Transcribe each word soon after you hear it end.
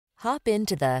Hop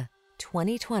into the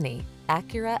 2020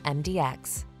 Acura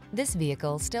MDX. This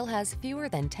vehicle still has fewer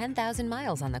than 10,000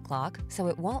 miles on the clock, so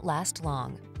it won't last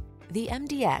long. The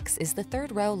MDX is the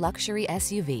third-row luxury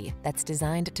SUV that's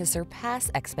designed to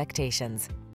surpass expectations.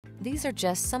 These are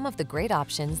just some of the great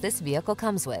options this vehicle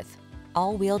comes with: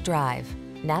 all-wheel drive,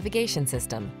 navigation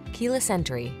system, keyless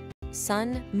entry,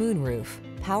 sun, moonroof,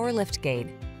 power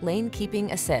liftgate, lane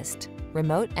keeping assist,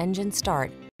 remote engine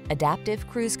start, adaptive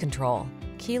cruise control,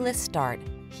 keyless start,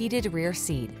 heated rear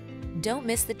seat. Don't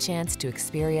miss the chance to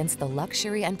experience the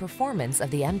luxury and performance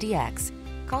of the MDX.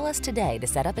 Call us today to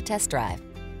set up a test drive.